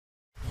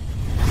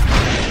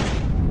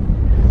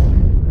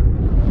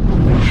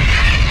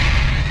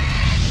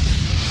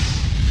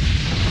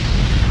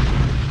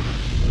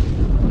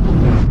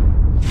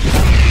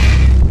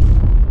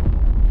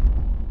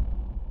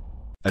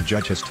A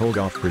judge has told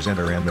off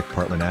presenter Ant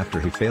McPartlin after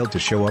he failed to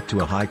show up to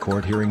a high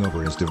court hearing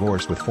over his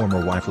divorce with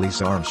former wife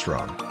Lisa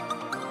Armstrong.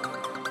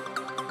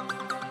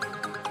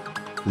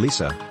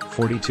 Lisa,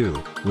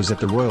 42, was at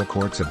the Royal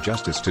Courts of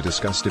Justice to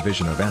discuss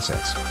division of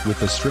assets, with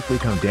the Strictly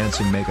Come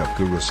Dancing makeup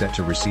guru set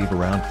to receive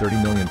around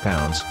 £30 million,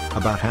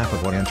 about half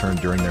of what Ant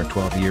earned during their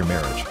 12-year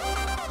marriage.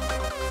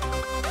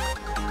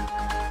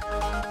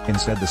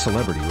 Instead, the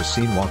celebrity was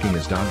seen walking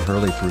his dog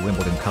Hurley through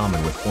Wimbledon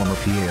Common with former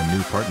PA and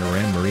new partner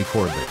Anne-Marie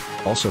Corbett,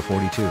 also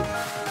 42.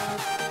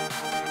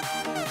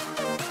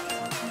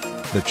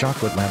 The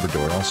chocolate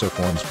labrador also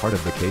forms part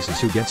of the cases.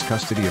 Who gets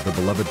custody of the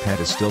beloved pet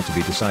is still to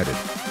be decided.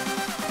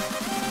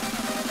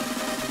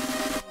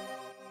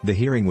 The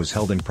hearing was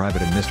held in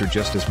private and Mr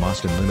Justice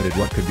Mostyn limited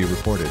what could be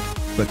reported,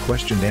 but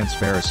questioned Ant's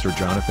barrister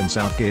Jonathan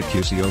Southgate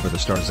QC over the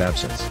star's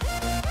absence.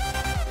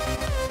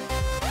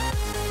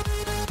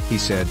 He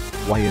said,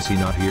 "Why is he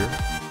not here?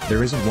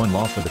 There isn't one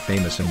law for the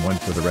famous and one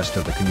for the rest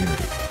of the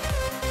community.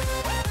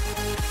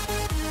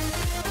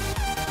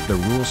 The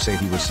rules say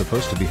he was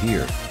supposed to be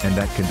here, and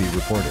that can be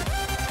reported."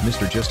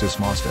 Mr Justice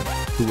Mostyn,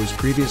 who was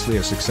previously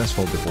a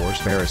successful divorce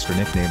barrister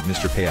nicknamed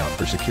Mr Payout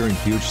for securing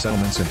huge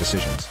settlements and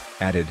decisions,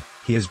 added,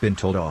 "He has been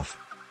told off."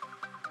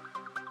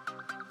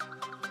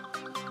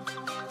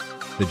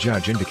 The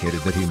judge indicated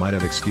that he might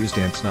have excused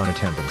Ant's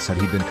non-attendance had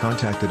he been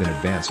contacted in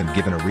advance and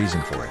given a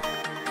reason for it.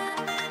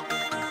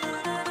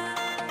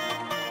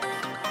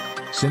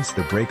 Since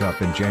the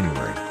breakup in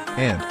January,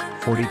 Ant,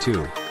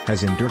 42,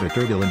 has endured a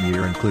turbulent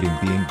year, including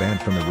being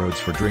banned from the roads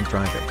for drink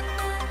driving.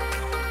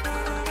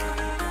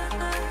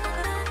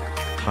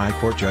 High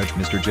Court Judge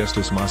Mr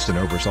Justice Mostyn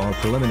oversaw a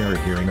preliminary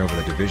hearing over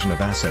the division of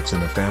assets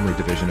in the family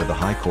division of the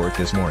High Court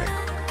this morning.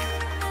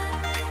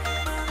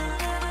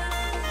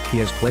 He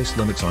has placed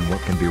limits on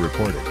what can be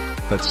reported,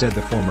 but said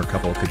the former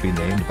couple could be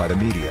named by the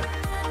media.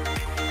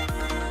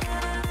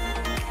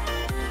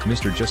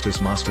 Mr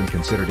Justice Mostyn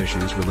considered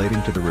issues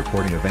relating to the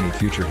reporting of any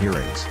future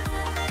hearings.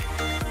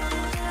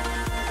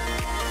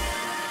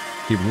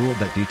 He ruled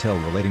that detail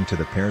relating to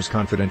the pair's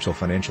confidential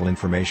financial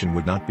information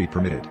would not be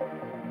permitted.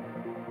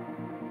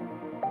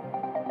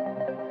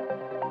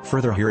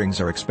 Further hearings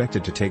are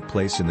expected to take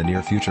place in the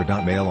near future.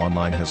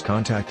 MailOnline has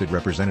contacted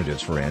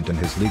representatives for Ant and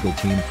his legal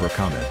team for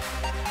comment.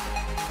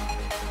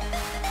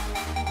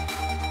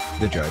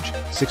 The judge,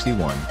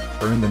 61,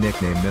 earned the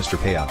nickname Mr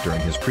Payout during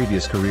his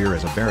previous career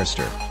as a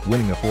barrister,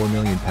 winning a £4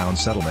 million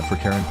settlement for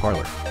Karen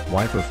Parlour,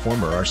 wife of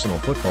former Arsenal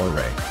footballer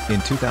Ray,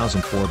 in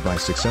 2004 by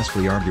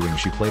successfully arguing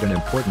she played an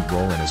important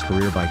role in his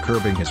career by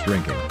curbing his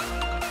drinking.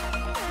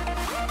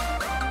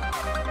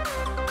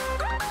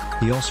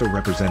 He also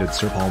represented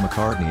Sir Paul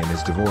McCartney in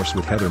his divorce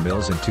with Heather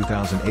Mills in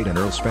 2008 and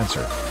Earl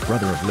Spencer,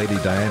 brother of Lady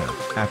Diana,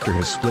 after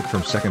his split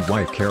from second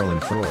wife Carolyn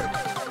Freud.Earl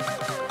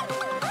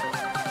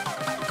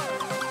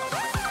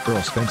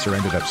Spencer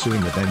ended up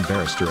suing the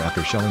then-barrister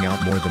after shelling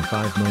out more than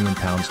 £5 million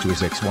to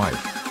his ex-wife,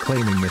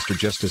 claiming Mr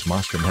Justice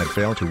Mostyn had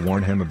failed to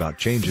warn him about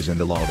changes in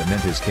the law that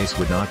meant his case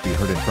would not be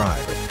heard in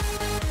private.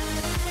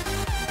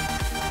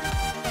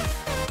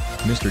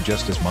 Mr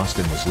Justice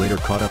Mostyn was later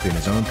caught up in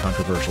his own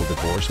controversial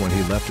divorce when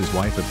he left his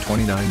wife of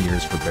 29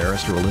 years for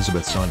barrister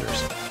Elizabeth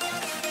Saunders.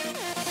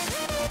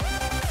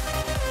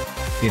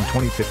 In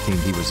 2015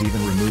 he was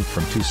even removed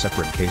from 2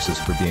 separate cases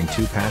for being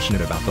too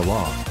passionate about the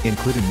law,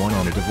 including one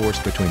on a divorce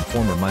between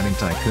former mining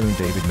tycoon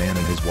David Mann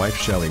and his wife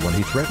Shelley when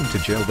he threatened to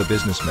jail the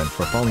businessman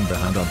for falling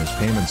behind on his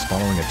payments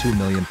following a £2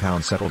 million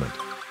settlement.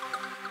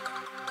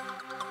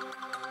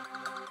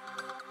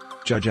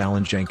 Judge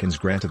Alan Jenkins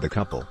granted the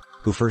couple,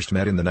 who first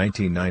met in the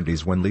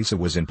 1990s when Lisa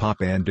was in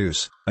Pop and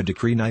Deuce, a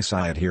decree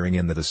nisi hearing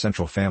in the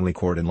Central Family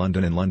Court in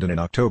London in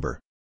October.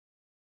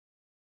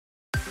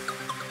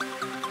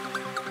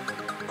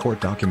 Court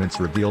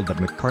documents revealed that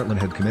McPartlin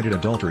had committed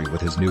adultery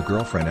with his new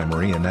girlfriend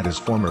Anne-Marie and that his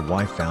former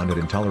wife found it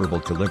intolerable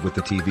to live with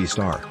the TV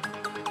star.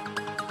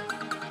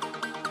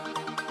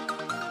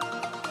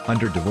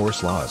 Under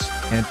divorce laws,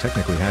 Ant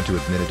technically had to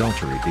admit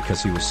adultery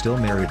because he was still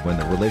married when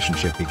the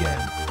relationship began.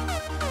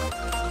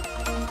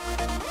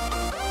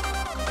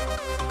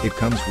 It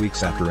comes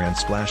weeks after Ant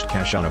splashed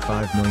cash on a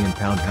 £5 million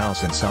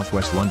house in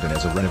southwest London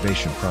as a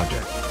renovation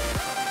project.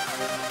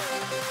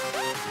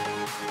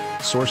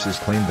 Sources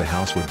claim the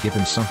house would give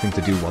him something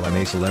to do while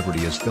a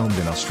celebrity is filmed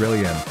in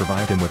Australia and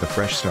provide him with a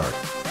fresh start.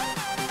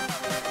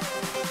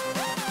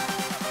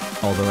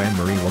 Although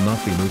Anne-Marie will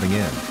not be moving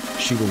in,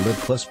 she will live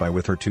close by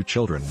with her 2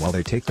 children while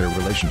they take their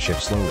relationship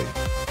slowly.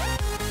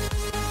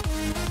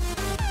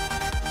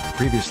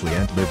 Previously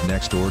Ant lived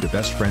next door to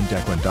best friend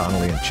Declan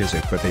Donnelly in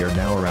Chiswick, but they are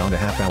now around a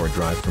half-hour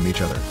drive from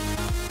each other.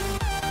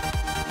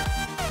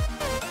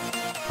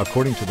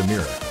 According to The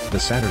Mirror, the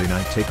Saturday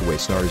Night Takeaway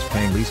star is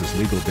paying Lisa's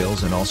legal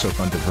bills and also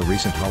funded her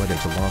recent holiday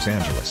to Los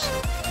Angeles.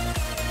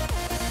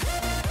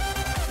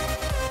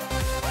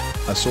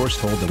 A source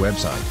told the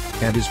website,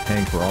 Ant is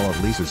paying for all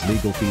of Lisa's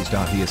legal fees.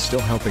 He is still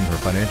helping her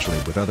financially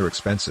with other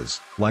expenses,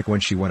 like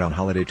when she went on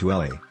holiday to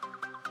LA.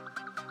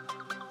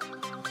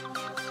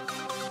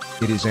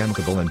 It is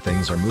amicable and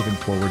things are moving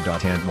forward.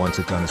 Ant wants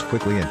it done as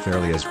quickly and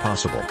fairly as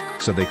possible,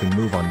 so they can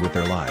move on with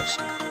their lives.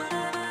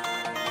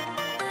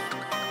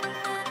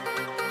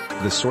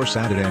 The source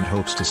added and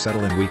hopes to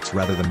settle in weeks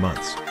rather than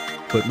months.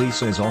 But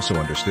Lisa is also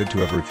understood to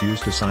have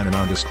refused to sign a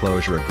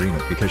non-disclosure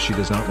agreement because she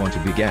does not want to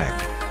be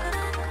gagged.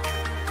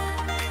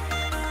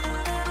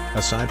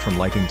 Aside from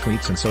liking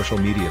tweets and social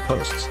media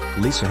posts,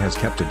 Lisa has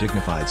kept a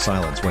dignified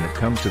silence when it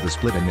comes to the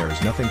split, and there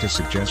is nothing to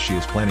suggest she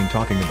is planning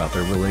talking about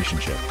their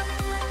relationship.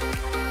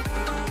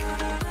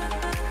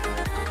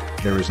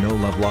 There is no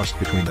love lost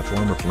between the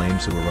former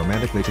flames, who were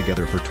romantically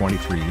together for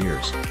 23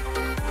 years.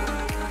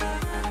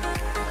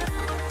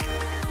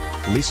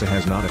 Lisa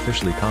has not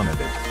officially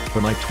commented,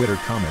 but like Twitter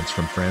comments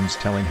from friends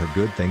telling her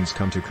good things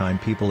come to kind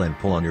people and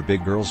pull on your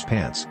big girl's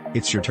pants,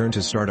 it's your turn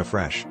to start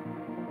afresh.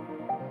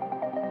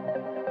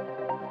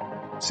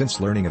 Since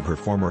learning of her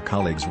former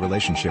colleague's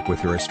relationship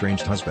with her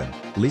estranged husband,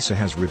 Lisa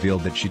has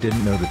revealed that she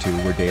didn't know the two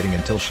were dating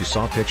until she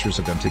saw pictures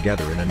of them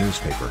together in a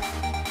newspaper.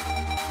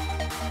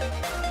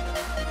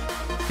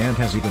 Ant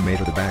has even made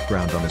her the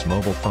background on his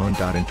mobile phone. In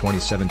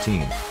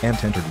 2017,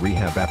 Ant entered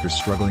rehab after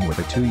struggling with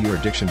a 2-year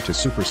addiction to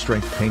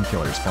super-strength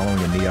painkillers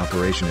following a knee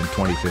operation in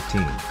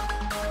 2015.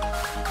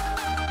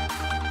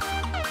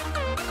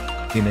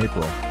 In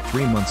April,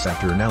 3 months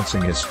after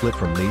announcing his split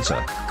from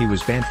Lisa, he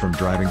was banned from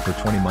driving for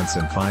 20 months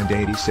and fined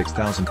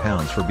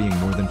 £86,000 for being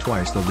more than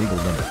twice the legal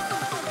limit.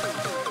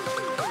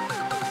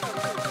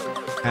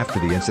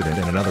 After the incident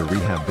and another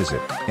rehab visit,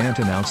 Ant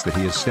announced that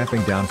he is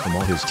stepping down from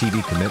all his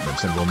TV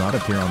commitments and will not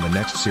appear on the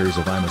next series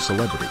of I'm a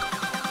Celebrity.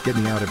 Get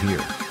me out of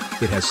here.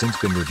 It has since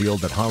been revealed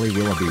that Holly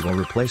Willoughby will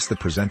replace the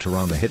presenter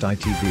on the hit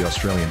ITV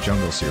Australian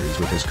Jungle series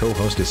with his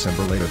co-host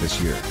December later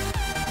this year.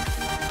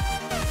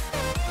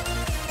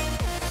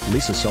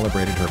 Lisa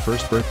celebrated her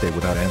first birthday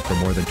without Ant for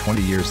more than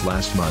 20 years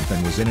last month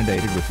and was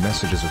inundated with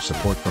messages of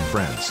support from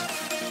friends.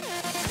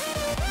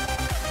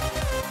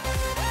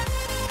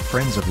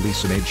 Friends of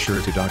Lisa made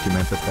sure to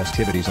document the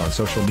festivities on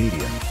social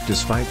media,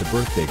 despite the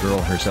birthday girl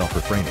herself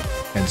refraining,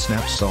 and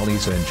snaps saw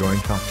Lisa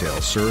enjoying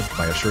cocktails served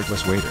by a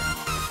shirtless waiter.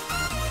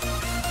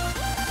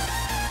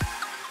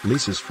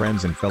 Lisa's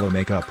friends and fellow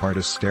makeup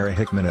artists Sarah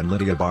Hickman and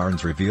Lydia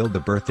Barnes revealed the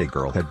birthday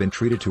girl had been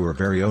treated to her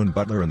very own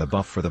butler and the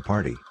buff for the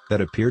party,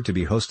 that appeared to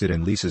be hosted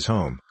in Lisa's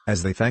home,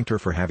 as they thanked her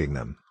for having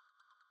them.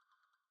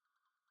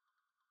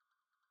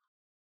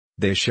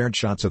 They shared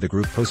shots of the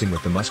group posing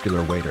with the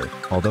muscular waiter,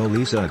 although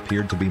Lisa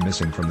appeared to be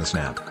missing from the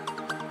snap.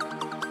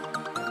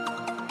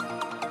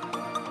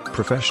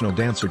 Professional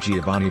dancer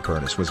Giovanni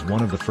Pernis was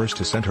one of the first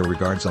to send her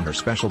regards on her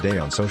special day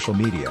on social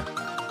media.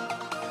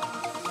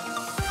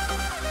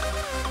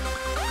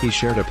 He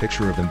shared a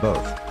picture of them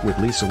both, with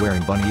Lisa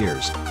wearing bunny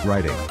ears,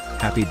 writing,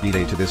 "Happy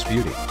B-Day to this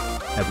beauty.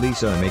 At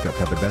Lisa and Makeup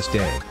have the best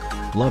day.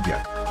 Love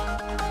ya."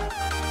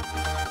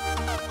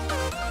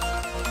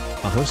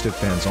 A host of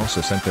fans also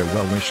sent their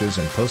well wishes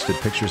and posted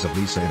pictures of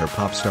Lisa in her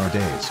pop star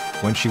days,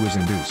 when she was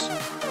in Deuce.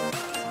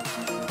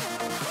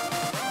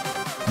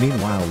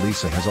 Meanwhile,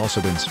 Lisa has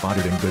also been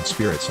spotted in good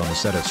spirits on the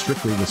set of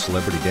Strictly with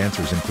celebrity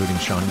dancers including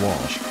Sean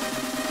Walsh.